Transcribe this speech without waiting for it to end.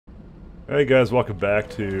Hey guys, welcome back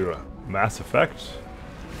to Mass Effect.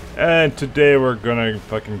 And today we're gonna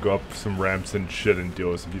fucking go up some ramps and shit and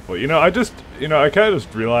deal with some people. I kinda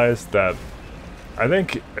just realized that I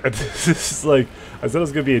think this is like, I said I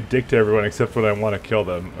was gonna be a dick to everyone except when I want to kill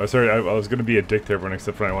them. Oh, sorry, I was gonna be a dick to everyone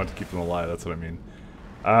except when I want to keep them alive, that's what I mean.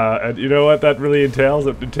 And you know what that really entails?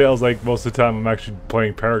 It entails, like, most of the time I'm actually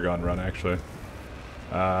playing Paragon Run, actually.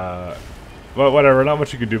 But whatever, not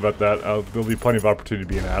much you can do about that. There'll be plenty of opportunity to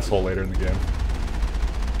be an asshole later in the game.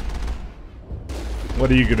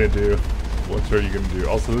 What are you gonna do? What are you gonna do?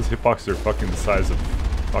 Also, those hitboxes are fucking the size of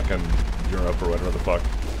fucking Europe or whatever the fuck.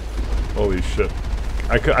 Holy shit.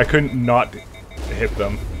 I couldn't not hit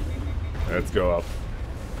them. Let's go up.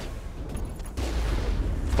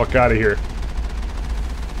 Fuck out of here.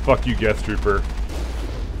 Fuck you, Guest Trooper.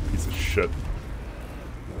 Piece of shit.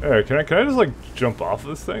 Hey, can I just like jump off of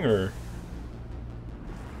this thing, or?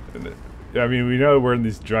 Yeah, I mean, we know we're in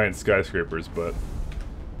these giant skyscrapers, but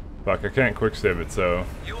fuck, I can't quick save it, so.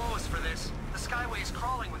 You owe us for this. The Skyway's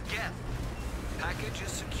crawling with Geth. Package is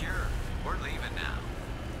secure. We're leaving now.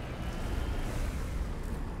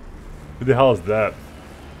 Who the hell is that?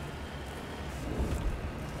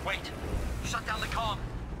 Wait. Shut down the comm.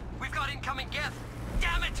 We've got incoming Geth.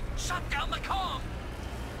 Damn it! Shut down the comm.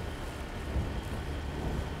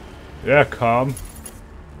 Yeah, comm.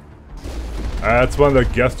 That's one of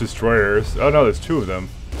the Geth destroyers. Oh no, there's two of them.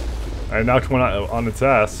 I knocked one on its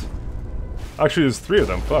ass. Actually, there's three of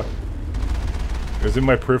them. Fuck. It was in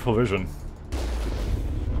my peripheral vision.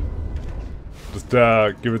 Just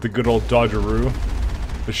give it the good old dodgeroo.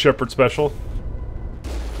 The Shepherd special.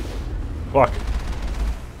 Fuck.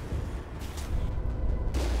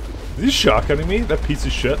 Is he shotgunning me? That piece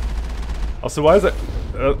of shit. Also, why is that?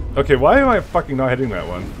 Okay, why am I fucking not hitting that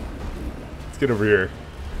one? Let's get over here.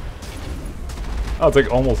 Oh, it's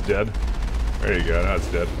like almost dead. There you go, now it's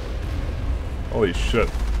dead. Holy shit.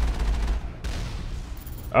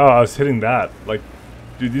 Oh, I was hitting that. Like,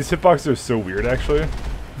 dude, these hitboxes are so weird, actually.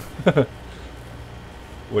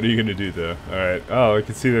 What are you gonna do, though? Alright. Oh, I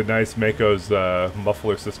can see the nice Mako's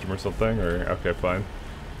muffler system or something, or... Okay, fine.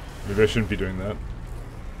 Maybe I shouldn't be doing that.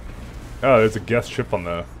 Oh, there's a guest ship on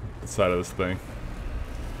the side of this thing.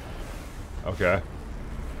 Okay.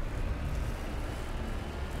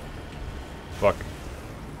 Fuck.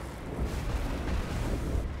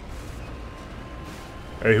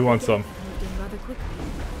 Hey, who wants some?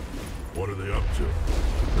 What are they up to?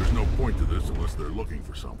 There's no point to this unless they're looking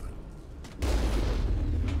for something.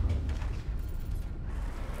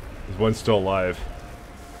 There's one still alive.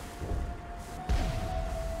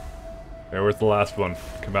 Hey, where's the last one?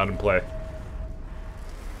 Come out and play.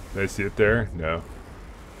 Did I see it there? No.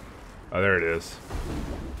 Oh, there it is.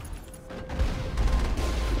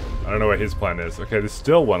 I don't know what his plan is. Okay, there's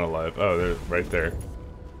still one alive. Oh, they're right there.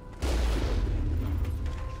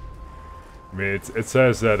 I mean, it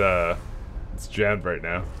says that, it's jammed right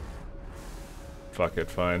now. Fuck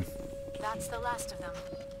it, fine. That's the last of them.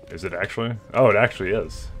 Is it actually? Oh, it actually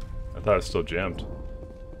is. I thought it was still jammed.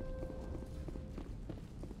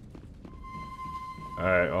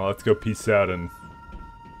 Alright, well, let's go peace out and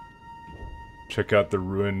check out the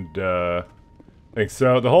ruined, thing.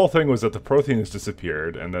 So, the whole thing was that the Protheans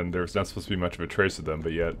disappeared, and then there was not supposed to be much of a trace of them,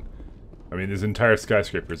 but yet... I mean, there's entire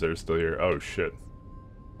skyscrapers that are still here. Oh, shit.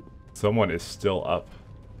 Someone is still up.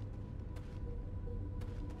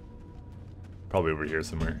 Probably over here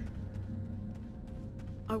somewhere.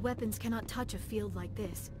 Our weapons cannot touch a field like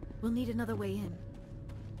this. We'll need another way in.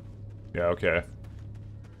 Yeah, okay.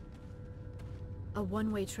 A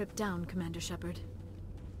one-way trip down, Commander Shepard.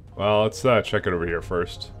 Well, let's check it over here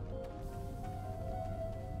first.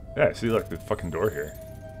 Yeah, see, look, the fucking door here.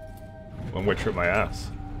 One-way trip my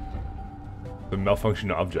ass. The malfunction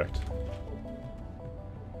object.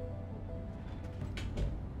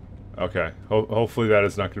 Okay, hopefully that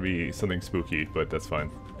is not going to be something spooky, but that's fine.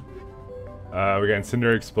 We got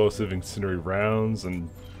incendiary explosive, incendiary rounds, and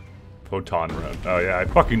photon round. Oh yeah, I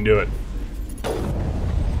fucking knew it.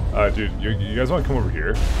 Dude, you guys want to come over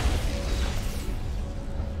here?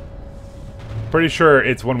 Pretty sure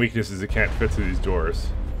its one weakness is it can't fit through these doors.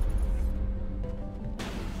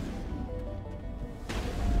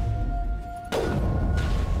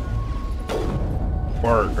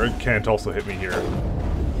 Or it can't also hit me here.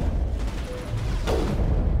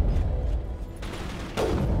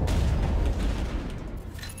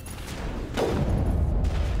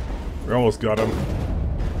 We almost got him.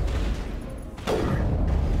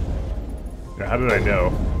 Yeah, how did I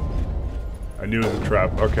know? I knew it was a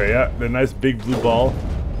trap. Okay, yeah, the nice big blue ball.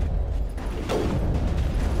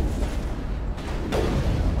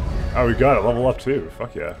 Oh, we got it. Level up too.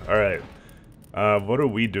 Fuck yeah. Alright. What are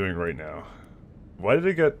we doing right now? Why did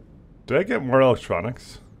I get... Did I get more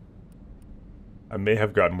electronics? I may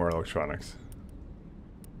have gotten more electronics.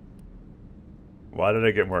 Why did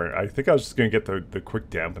I get more? I think I was just gonna get the quick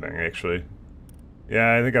dampening, actually.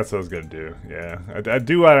 Yeah, I think that's what I was gonna do. Yeah, I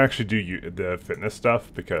do want to actually do the fitness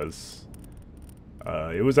stuff because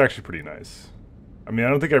it was actually pretty nice. I mean, I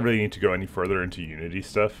don't think I really need to go any further into Unity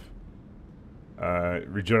stuff.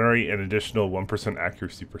 Regenerate an additional 1%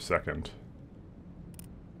 accuracy per second.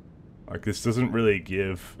 Like, this doesn't really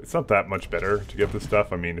give... It's not that much better to get this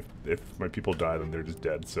stuff. I mean, if my people die, then they're just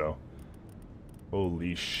dead, so...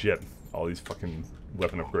 Holy shit. All these fucking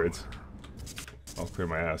weapon upgrades. I'll clear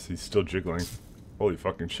my ass. He's still jiggling. Holy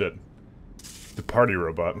fucking shit. The party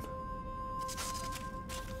robot.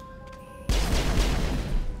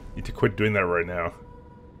 Need to quit doing that right now.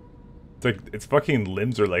 It's like, its fucking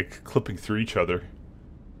limbs are like clipping through each other.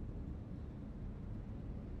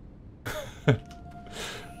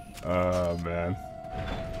 Oh, man.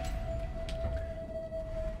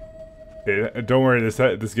 Hey, don't worry,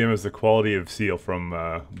 this game has the quality of Seal from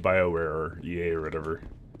BioWare or EA or whatever.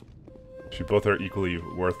 She both are equally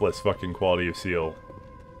worthless fucking quality of Seal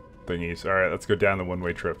thingies. Alright, let's go down the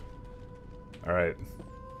one-way trip. Alright.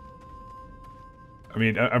 I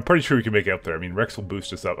mean, I'm pretty sure we can make it up there. I mean, Rex will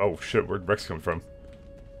boost us up. Oh shit, where'd Rex come from?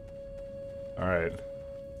 Alright.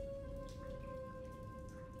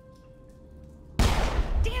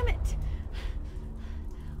 Damn it!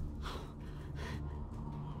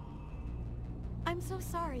 I'm so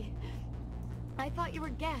sorry. I thought you were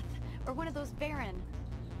Geth, or one of those Baron.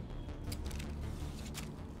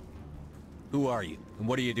 Who are you, and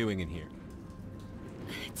what are you doing in here?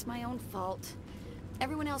 It's my own fault.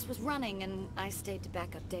 Everyone else was running, and I stayed to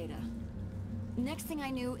back up data. Next thing I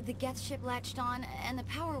knew, the Geth ship latched on, and the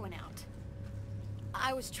power went out.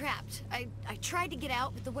 I was trapped. I tried to get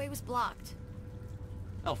out, but the way was blocked.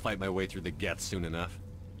 I'll fight my way through the Geth soon enough.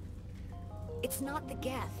 It's not the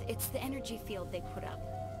Geth, it's the energy field they put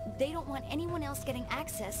up. They don't want anyone else getting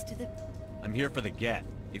access to the... I'm here for the Geth.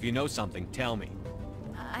 If you know something, tell me.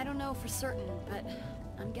 I don't know for certain, but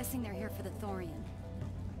I'm guessing they're here for the Thorian.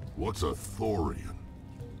 What's a Thorian?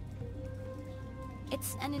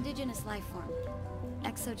 It's an indigenous life form.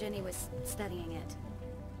 Exogeny was studying it.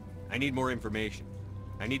 I need more information.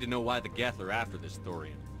 I need to know why the Geth are after this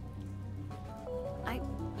Thorian.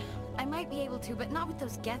 I might be able to, but not with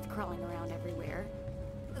those Geth crawling around everywhere.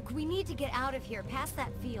 Look, we need to get out of here, past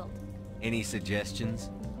that field. Any suggestions?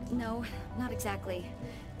 No, not exactly.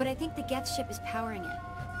 But I think the Geth ship is powering it.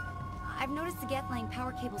 I've noticed the Geth laying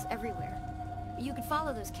power cables everywhere. You could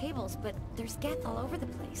follow those cables, but there's Geth all over the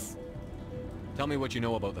place. Tell me what you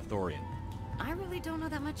know about the Thorian. I really don't know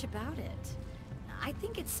that much about it. I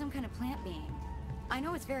think it's some kind of plant being. I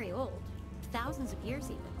know it's very old. Thousands of years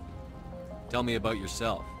even. Tell me about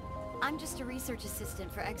yourself. I'm just a research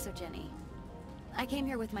assistant for Exogeny. I came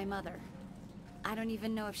here with my mother. I don't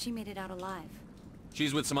even know if she made it out alive.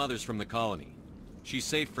 She's with some others from the colony. She's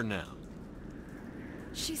safe for now.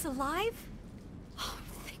 She's alive? Oh,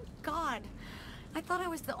 thank God. I thought I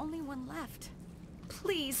was the only one left.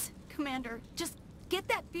 Please, Commander, just get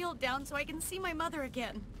that field down so I can see my mother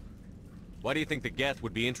again. Why do you think the Geth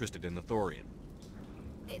would be interested in the Thorian?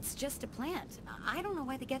 It's just a plant. I don't know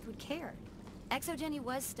why the Geth would care. Exogeny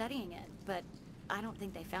was studying it, but I don't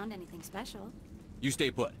think they found anything special. You stay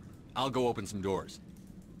put. I'll go open some doors.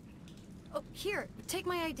 Oh, here, take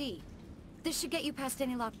my ID. This should get you past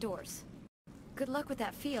any locked doors. Good luck with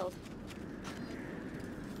that field.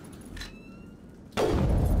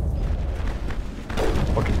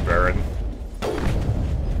 Fucking Baron.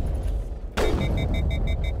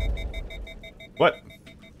 What?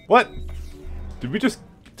 What? Did we just...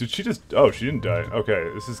 Did she just... Oh, she didn't die. Okay,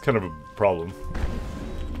 this is kind of a problem.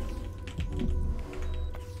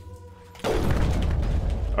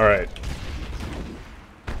 Alright.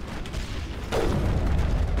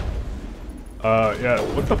 Yeah,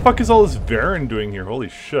 what the fuck is all this Baron doing here? Holy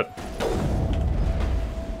shit.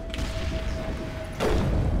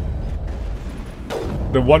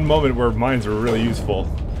 The one moment where mines were really useful.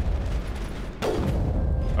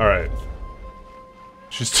 Alright.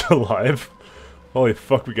 She's still alive? Holy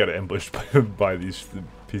fuck, we got ambushed by these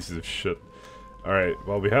pieces of shit. Alright,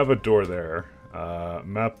 well we have a door there.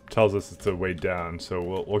 Map tells us it's a way down,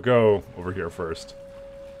 so we'll go over here first.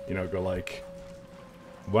 You know, go like...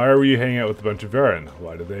 Why are we hanging out with a bunch of Baron?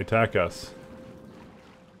 Why did they attack us?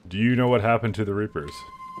 Do you know what happened to the Reapers?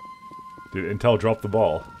 Did Intel drop the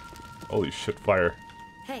ball? Holy shit, fire.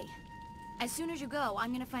 Hey, as soon as you go,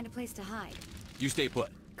 I'm gonna find a place to hide. You stay put.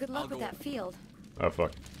 Good luck with that field. Oh,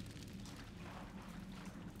 fuck.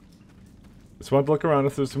 Just wanted to look around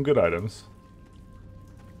if there's some good items.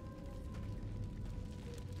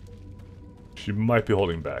 She might be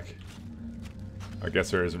holding back. I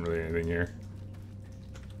guess there isn't really anything here.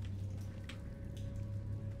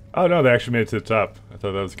 Oh no, they actually made it to the top. I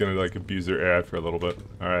thought that was gonna like abuse their AI for a little bit.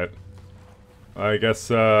 Alright. I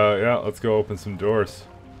guess, yeah, let's go open some doors.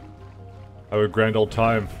 Have a grand old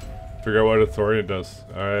time. Figure out what a Thorian does.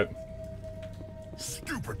 Alright.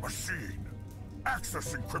 Stupid machine!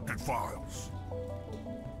 Access encrypted files!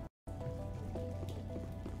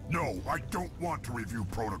 No, I don't want to review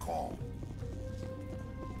protocol.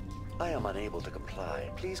 I am unable to comply.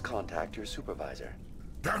 Please contact your supervisor.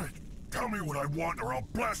 Damn it! Tell me what I want or I'll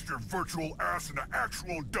blast your virtual ass into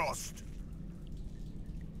actual dust!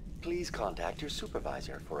 Please contact your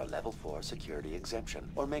supervisor for a level 4 security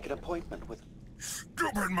exemption, or make an appointment with...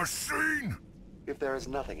 Stupid machine! If there is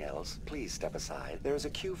nothing else, please step aside. There is a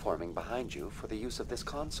queue forming behind you for the use of this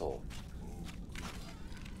console.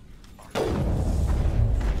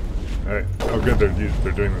 Alright. Oh good, they're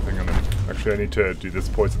doing the thing on them. Actually, I need to do this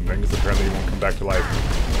poison thing, because apparently it won't come back to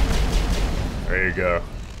life. There you go.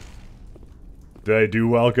 Did I do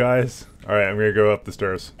well, guys? Alright, I'm gonna go up the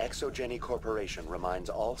stairs. Exogeny Corporation reminds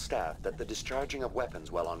all staff that the discharging of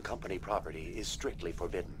weapons while on company property is strictly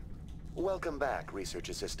forbidden. Welcome back, Research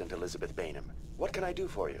Assistant Elizabeth Bainham. What can I do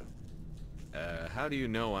for you? How do you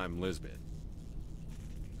know I'm Lisbeth?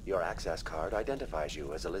 Your access card identifies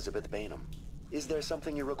you as Elizabeth Bainham. Is there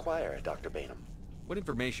something you require, Dr. Bainham? What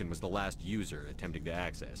information was the last user attempting to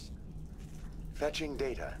access? Fetching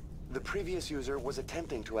data. The previous user was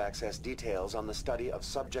attempting to access details on the study of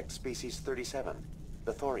subject species 37,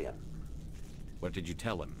 the Thorian. What did you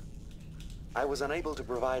tell him? I was unable to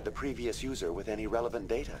provide the previous user with any relevant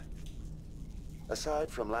data. Aside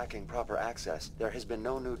from lacking proper access, there has been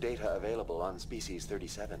no new data available on species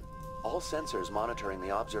 37. All sensors monitoring the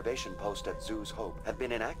observation post at Zoo's Hope have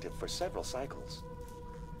been inactive for several cycles.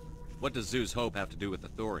 What does Zoo's Hope have to do with the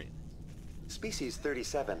Thorian? Species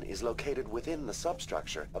 37 is located within the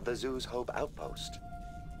substructure of the Zoo's Hope outpost.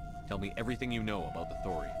 Tell me everything you know about the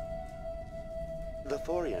Thorian. The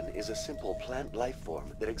Thorian is a simple plant life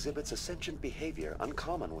form that exhibits a sentient behavior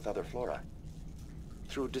uncommon with other flora.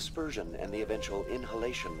 Through dispersion and the eventual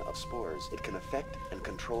inhalation of spores, it can affect and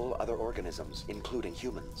control other organisms, including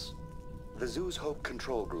humans. The Zoo's Hope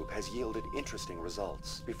control group has yielded interesting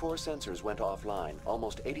results. Before sensors went offline,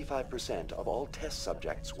 almost 85% of all test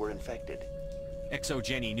subjects were infected.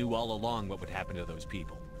 Exogeny knew all along what would happen to those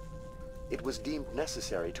people. It was deemed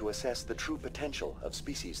necessary to assess the true potential of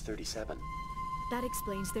species 37. That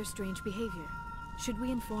explains their strange behavior. Should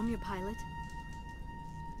we inform your pilot?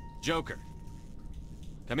 Joker.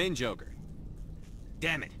 Come in, Joker.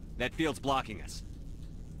 Damn it, that field's blocking us.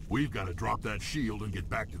 We've got to drop that shield and get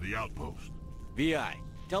back to the outpost. VI,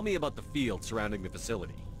 tell me about the field surrounding the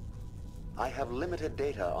facility. I have limited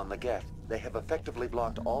data on the Geth. They have effectively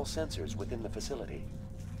blocked all sensors within the facility.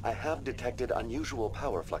 I have detected unusual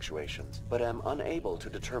power fluctuations, but am unable to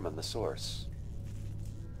determine the source.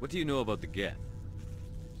 What do you know about the Geth?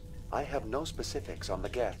 I have no specifics on the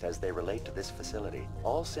Geth as they relate to this facility.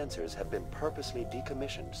 All sensors have been purposely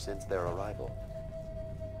decommissioned since their arrival.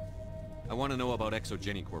 I want to know about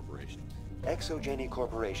Exogeny Corporation. Exogeny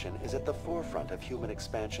Corporation is at the forefront of human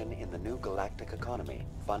expansion in the new galactic economy,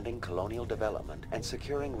 funding colonial development and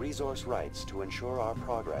securing resource rights to ensure our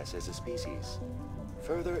progress as a species.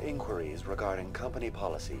 Further inquiries regarding company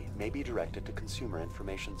policy may be directed to Consumer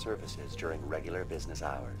Information Services during regular business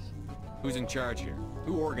hours. Who's in charge here?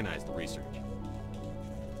 Who organized the research?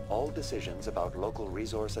 All decisions about local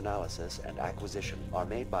resource analysis and acquisition are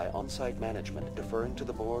made by on-site management, deferring to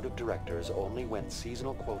the board of directors only when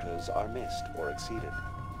seasonal quotas are missed or exceeded.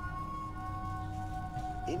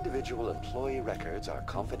 Individual employee records are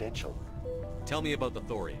confidential. Tell me about the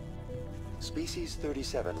Thorian. Species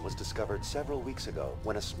 37 was discovered several weeks ago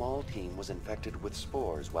when a small team was infected with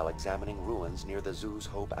spores while examining ruins near the Zoo's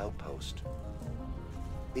Hope outpost.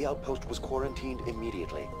 The outpost was quarantined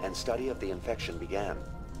immediately, and study of the infection began.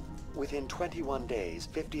 Within 21 days,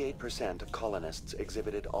 58% of colonists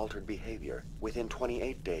exhibited altered behavior. Within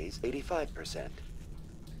 28 days, 85%.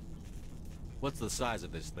 What's the size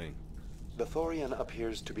of this thing? The Thorian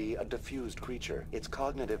appears to be a diffused creature. Its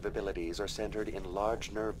cognitive abilities are centered in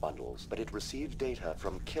large nerve bundles, but it receives data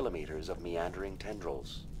from kilometers of meandering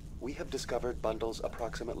tendrils. We have discovered bundles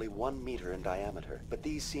approximately 1 meter in diameter, but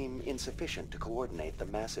these seem insufficient to coordinate the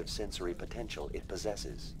massive sensory potential it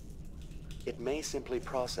possesses. It may simply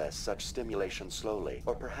process such stimulation slowly,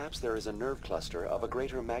 or perhaps there is a nerve cluster of a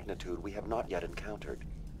greater magnitude we have not yet encountered.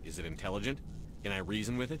 Is it intelligent? Can I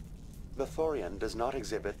reason with it? The Thorian does not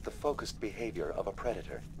exhibit the focused behavior of a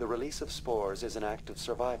predator. The release of spores is an act of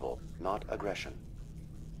survival, not aggression.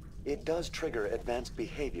 It does trigger advanced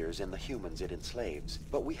behaviors in the humans it enslaves,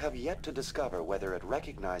 but we have yet to discover whether it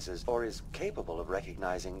recognizes or is capable of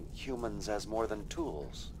recognizing humans as more than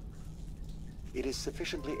tools. It is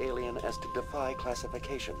sufficiently alien as to defy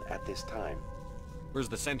classification at this time. Where's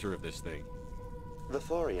the center of this thing? The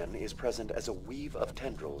Thorian is present as a weave of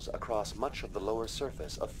tendrils across much of the lower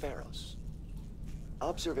surface of Pharos.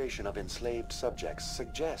 Observation of enslaved subjects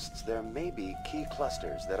suggests there may be key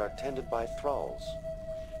clusters that are tended by thralls.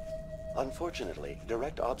 Unfortunately,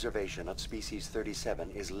 direct observation of species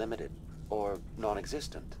 37 is limited, or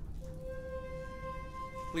non-existent.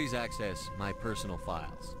 Please access my personal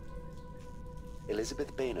files.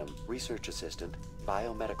 Elizabeth Bainham, Research Assistant,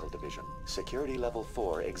 Biomedical Division, Security Level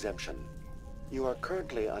 4 exemption. You are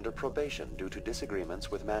currently under probation due to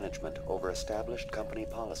disagreements with management over established company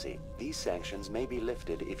policy. These sanctions may be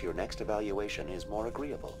lifted if your next evaluation is more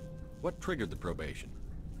agreeable. What triggered the probation?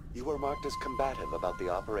 You were marked as combative about the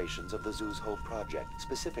operations of the Zoo's Hope project,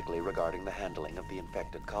 specifically regarding the handling of the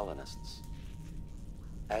infected colonists.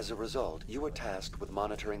 As a result, you were tasked with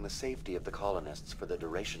monitoring the safety of the colonists for the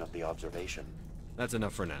duration of the observation. That's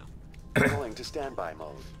enough for now. Going to standby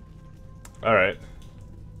mode. Alright.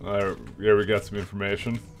 Yeah, we got some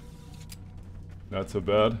information. Not so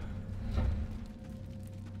bad.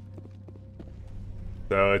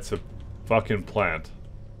 So it's a fucking plant.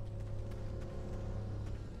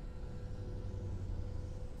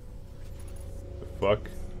 The fuck?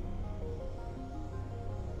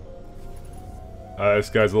 This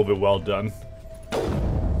guy's a little bit well done.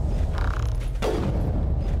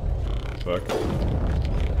 Fuck.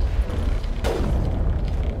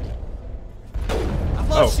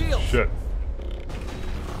 Oh, shit.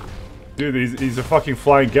 Dude, he's a fucking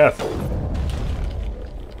flying geth.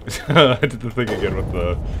 I did the thing again with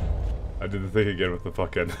the...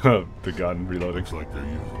 fucking... the gun reloading. Looks like they're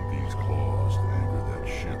using these claws to anchor that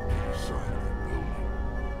ship to the side of the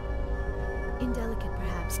building. Indelicate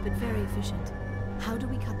perhaps, but very efficient. How do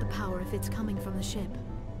we cut the power if it's coming from the ship?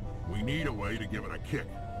 We need a way to give it a kick.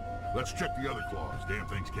 Let's check the other claws. Damn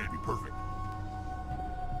things can't be perfect.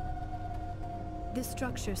 This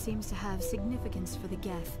structure seems to have significance for the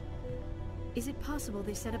Geth. Is it possible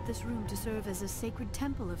they set up this room to serve as a sacred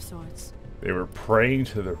temple of sorts? They were praying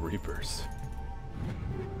to the Reapers.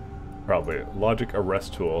 Probably. Logic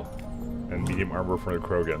arrest tool. And medium armor for the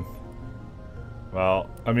Krogan. Well,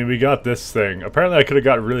 I mean, we got this thing. Apparently I could have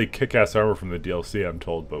got really kick-ass armor from the DLC, I'm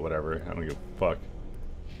told, but whatever. I don't give a fuck.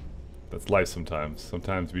 That's life sometimes.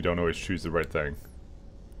 Sometimes we don't always choose the right thing.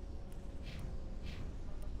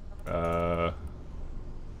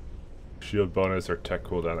 Shield bonus or tech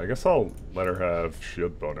cooldown. I guess I'll let her have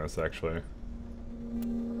shield bonus, actually. I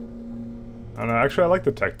don't know, actually I like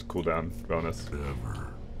the tech cooldown bonus.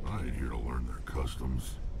 Never. I ain't here to learn their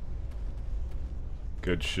customs.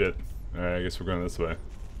 Good shit. Alright, I guess we're going this way.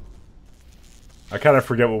 I kind of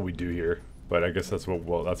forget what we do here, but I guess that's what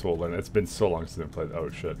we'll learn. It's been so long since I played. Oh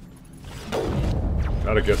shit.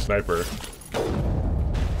 Not a good sniper.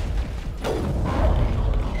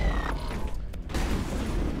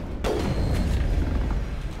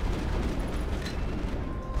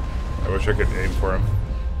 I wish I could aim for him.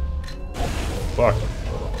 Fuck.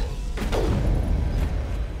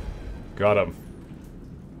 Got him.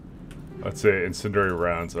 Let's say incendiary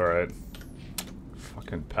rounds, alright.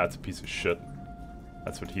 Fucking Pat's a piece of shit.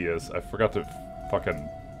 That's what he is. I forgot to fucking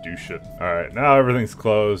do shit. Alright, now everything's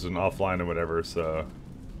closed and offline and whatever, so...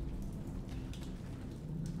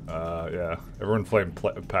 yeah. Everyone flame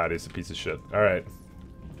Patty's a piece of shit. Alright.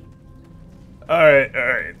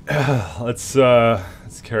 Alright. Let's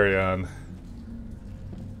carry on.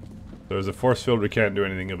 There's a force field we can't do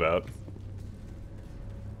anything about.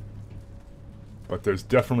 But there's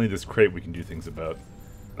definitely this crate we can do things about.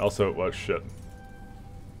 Also, well, shit.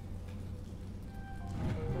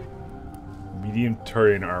 Medium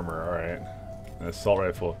Turian armor, alright. An assault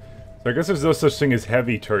rifle. So I guess there's no such thing as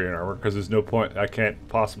heavy Turian armor, because there's no point, I can't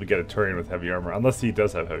possibly get a Turian with heavy armor, unless he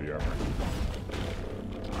does have heavy armor.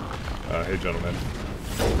 Hey gentlemen.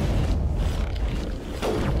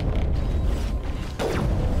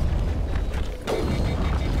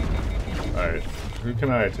 Alright, who can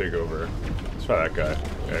I take over? Let's try that guy.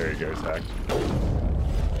 There you go, he's hacked.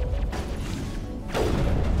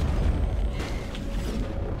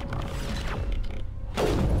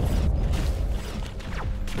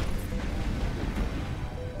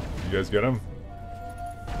 You guys get him?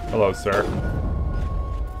 Hello, sir.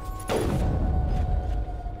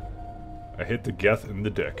 I hit the Geth in the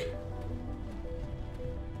dick.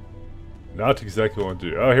 Not exactly what I want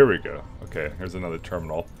to do. Oh, here we go. Okay, here's another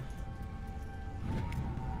terminal.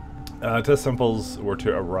 Test samples were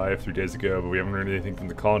to arrive 3 days ago, but we haven't learned anything from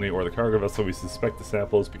the colony or the cargo vessel. We suspect the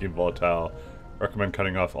samples became volatile. Recommend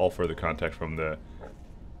cutting off all further contact from the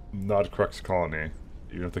Nodcrux colony.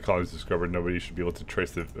 Even if the colony is discovered, nobody should be able to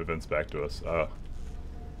trace the events back to us.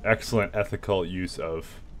 Excellent ethical use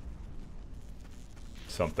of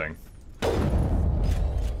something.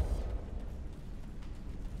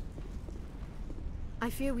 I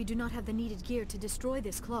fear we do not have the needed gear to destroy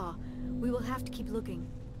this claw. We will have to keep looking.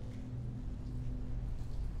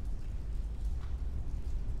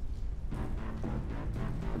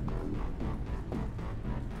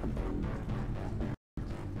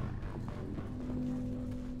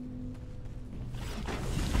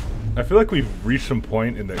 I feel like we've reached some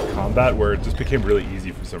point in the combat where it just became really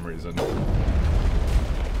easy for some reason.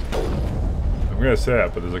 I'm gonna say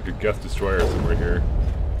that, but there's like a Geth destroyer somewhere here.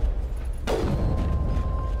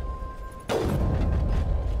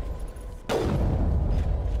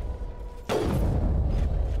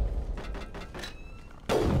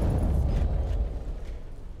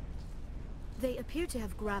 They appear to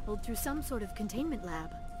have grappled through some sort of containment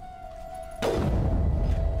lab.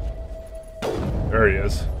 There he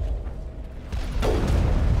is.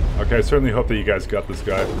 Okay, I certainly hope that you guys got this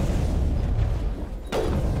guy.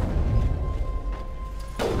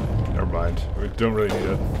 Never mind. We don't really need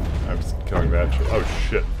it. I'm just killing that. Oh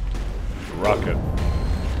shit. Rocket.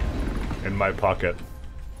 In my pocket.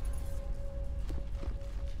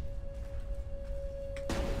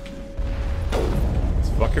 This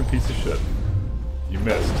fucking piece of shit. You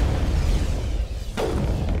missed.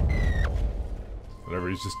 Whatever,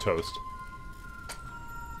 he's just toast.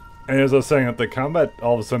 And as I was saying, the combat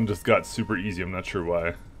all of a sudden just got super easy. I'm not sure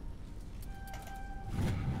why.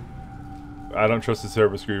 I don't trust the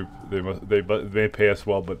service group. They may pay us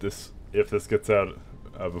well, but if this gets out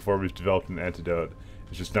before we've developed an antidote,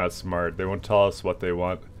 it's just not smart. They won't tell us what they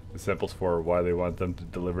want the samples for, or why they want them to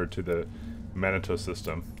deliver to the Manitou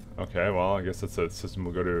system. Okay, well, I guess that's a system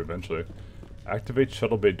we'll go to eventually. Activate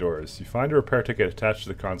shuttle bay doors. You find a repair ticket attached to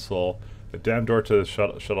the console. The damn door to the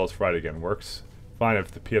shuttle is fried again. Works fine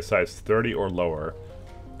if the PSI is 30 or lower,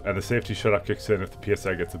 and the safety shutoff kicks in if the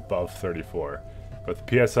PSI gets above 34. But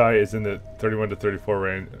the PSI is in the 31 to 34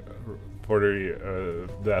 range,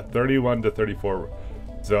 that 31 to 34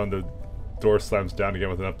 zone, the door slams down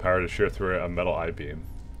again with enough power to shear through a metal I-beam.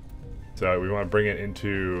 So we want to bring it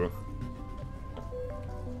into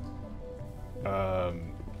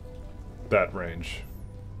that range.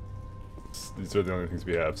 These are the only things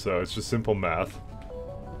we have, so it's just simple math.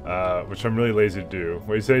 Which I'm really lazy to do. What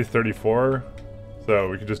do you say, 34? So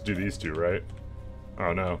we can just do these two, right?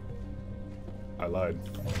 Oh no. I lied.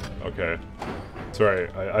 Okay. Sorry,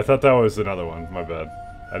 I thought that was another one. My bad.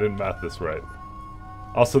 I didn't math this right.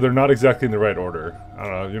 Also, they're not exactly in the right order. I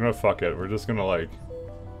don't know, you know, fuck it. We're just gonna like...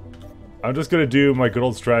 I'm just gonna do my good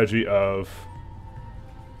old strategy of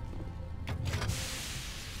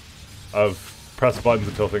press buttons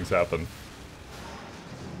until things happen.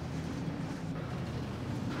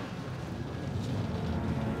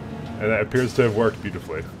 And that appears to have worked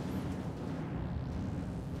beautifully.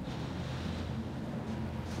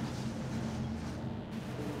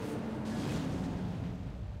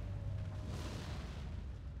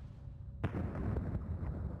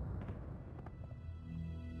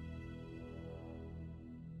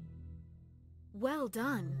 Well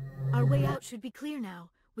done. Our way out should be clear now.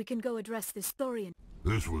 We can go address this Thorian.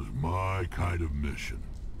 This was my kind of mission.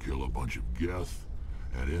 Kill a bunch of Geth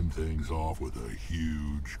and end things off with a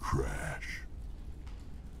huge crash.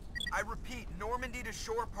 I repeat, Normandy to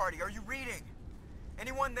shore party. Are you reading?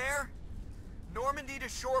 Anyone there? Normandy to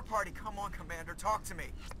shore party. Come on, Commander. Talk to me.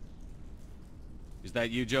 Is that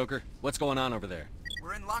you, Joker? What's going on over there?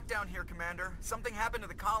 We're in lockdown here, Commander. Something happened to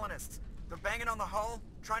the colonists. They're banging on the hull,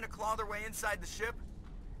 trying to claw their way inside the ship.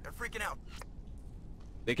 They're freaking out.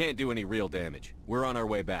 They can't do any real damage. We're on our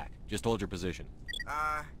way back. Just hold your position.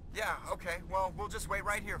 Yeah, okay. Well, we'll just wait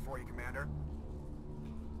right here for you, Commander.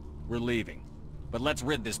 We're leaving. But let's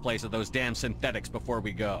rid this place of those damn synthetics before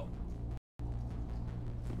we go.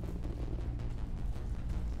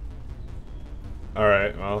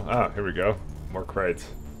 Alright, well, here we go. More crates.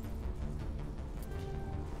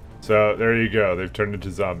 So, there you go. They've turned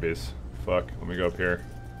into zombies. Fuck, let me go up here.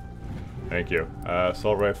 Thank you.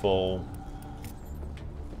 Assault rifle.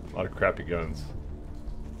 A lot of crappy guns.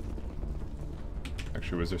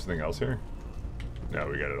 Actually, was there something else here? No,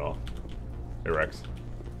 we got it all. Hey, Rex.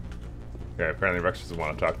 Okay, apparently Rex doesn't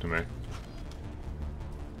want to talk to me.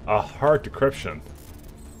 Hard decryption.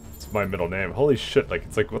 It's my middle name. Holy shit, like,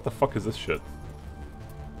 it's like, what the fuck is this shit?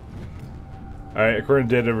 Alright, according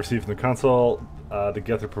to data received from the console, the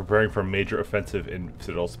Geth are preparing for a major offensive in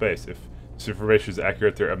Citadel space. If this information is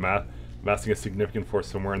accurate, they're amassing a significant force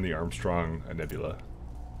somewhere in the Armstrong Nebula.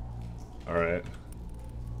 Alright.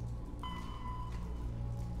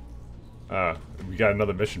 We got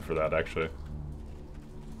another mission for that, actually.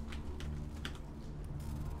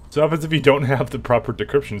 So what happens if you don't have the proper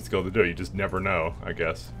decryption skill to do it? You just never know, I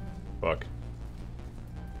guess. Fuck.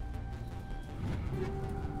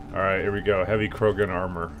 Alright, here we go. Heavy Krogan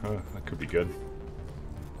armor. That could be good.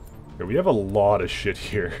 Okay, we have a lot of shit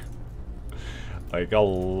here. Like, a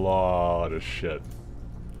lot of shit.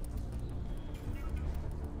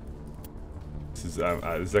 This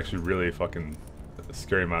is actually really fucking a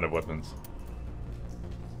scary amount of weapons.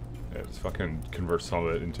 Yeah, just fucking convert some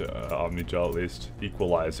of it into Omni-Gel at least.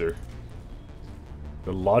 Equalizer.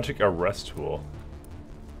 The Logic Arrest Tool.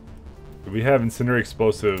 We have Incendiary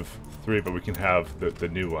Explosive 3, but we can have the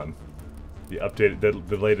new one. The updated,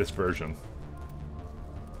 the latest version.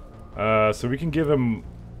 So we can give him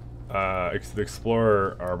the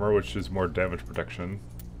Explorer armor, which is more damage protection.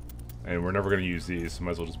 And we're never going to use these, so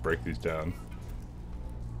might as well just break these down.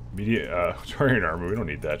 Turian armor, we don't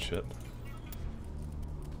need that shit.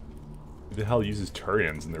 Who the hell uses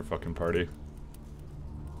Turians in their fucking party?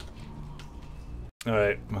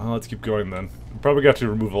 Alright, well, let's keep going then. Probably got to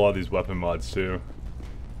remove a lot of these weapon mods too.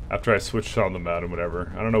 After I switch on them out and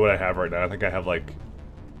whatever. I don't know what I have right now. I think I have like...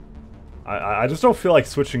 I just don't feel like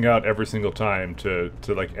switching out every single time to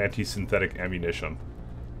like anti-synthetic ammunition.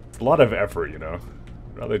 It's a lot of effort, you know.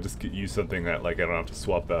 I'd rather just use something that like I don't have to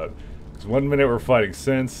swap out. Because 1 minute we're fighting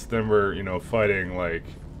synths, then we're, you know, fighting like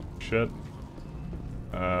shit.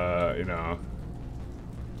 You know.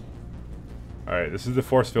 Alright, this is the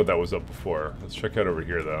force field that was up before. Let's check out over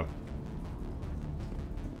here though.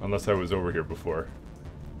 Unless I was over here before.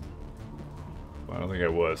 Well, I don't think I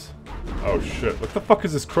was. Oh shit, what the fuck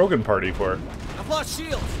is this Krogan party for? I've lost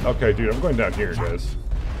shields! Okay, dude, I'm going down here, guys.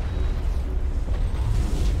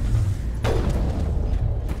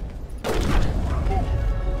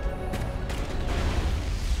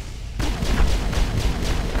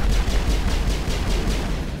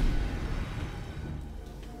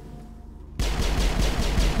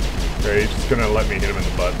 Okay, he's just gonna let me hit him in the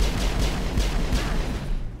butt.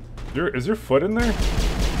 Is your foot in there?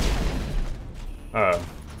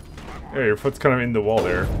 Yeah, your foot's kind of in the wall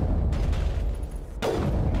there.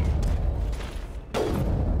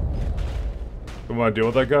 Don't want to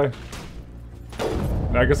deal with that guy?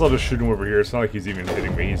 No, I guess I'll just shoot him over here. It's not like he's even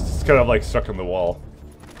hitting me. He's just kind of like stuck in the wall.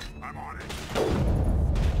 I'm on it.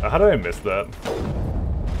 How did I miss that?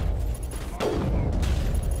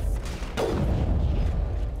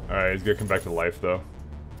 Alright, he's gonna come back to life though.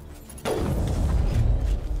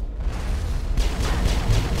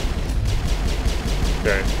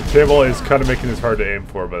 Okay, the table is kind of making this hard to aim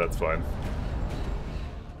for, but that's fine.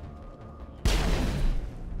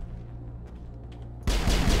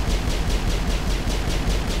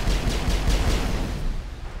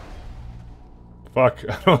 Fuck,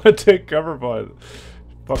 I don't want to take cover, but...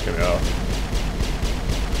 Fucking hell.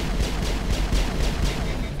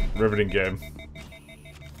 Riveting game.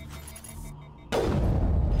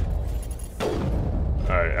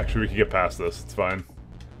 Alright, actually we can get past this, it's fine.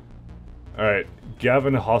 Alright,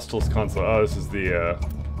 Gavin Hostel's console. Oh, this is the,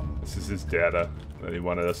 this is his data that he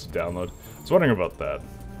wanted us to download. I was wondering about that.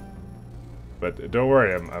 But don't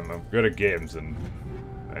worry, I'm good at games and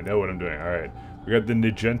I know what I'm doing. Alright, we got the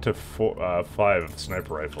Magenta 5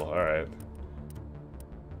 sniper rifle. Alright.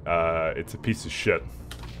 It's a piece of shit.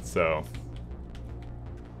 So...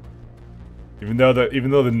 Even though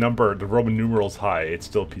the number, the Roman numeral's high, it's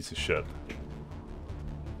still a piece of shit.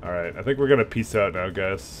 Alright, I think we're gonna peace out now,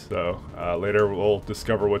 guys. So, later we'll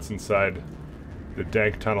discover what's inside the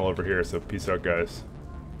dank tunnel over here, so peace out, guys.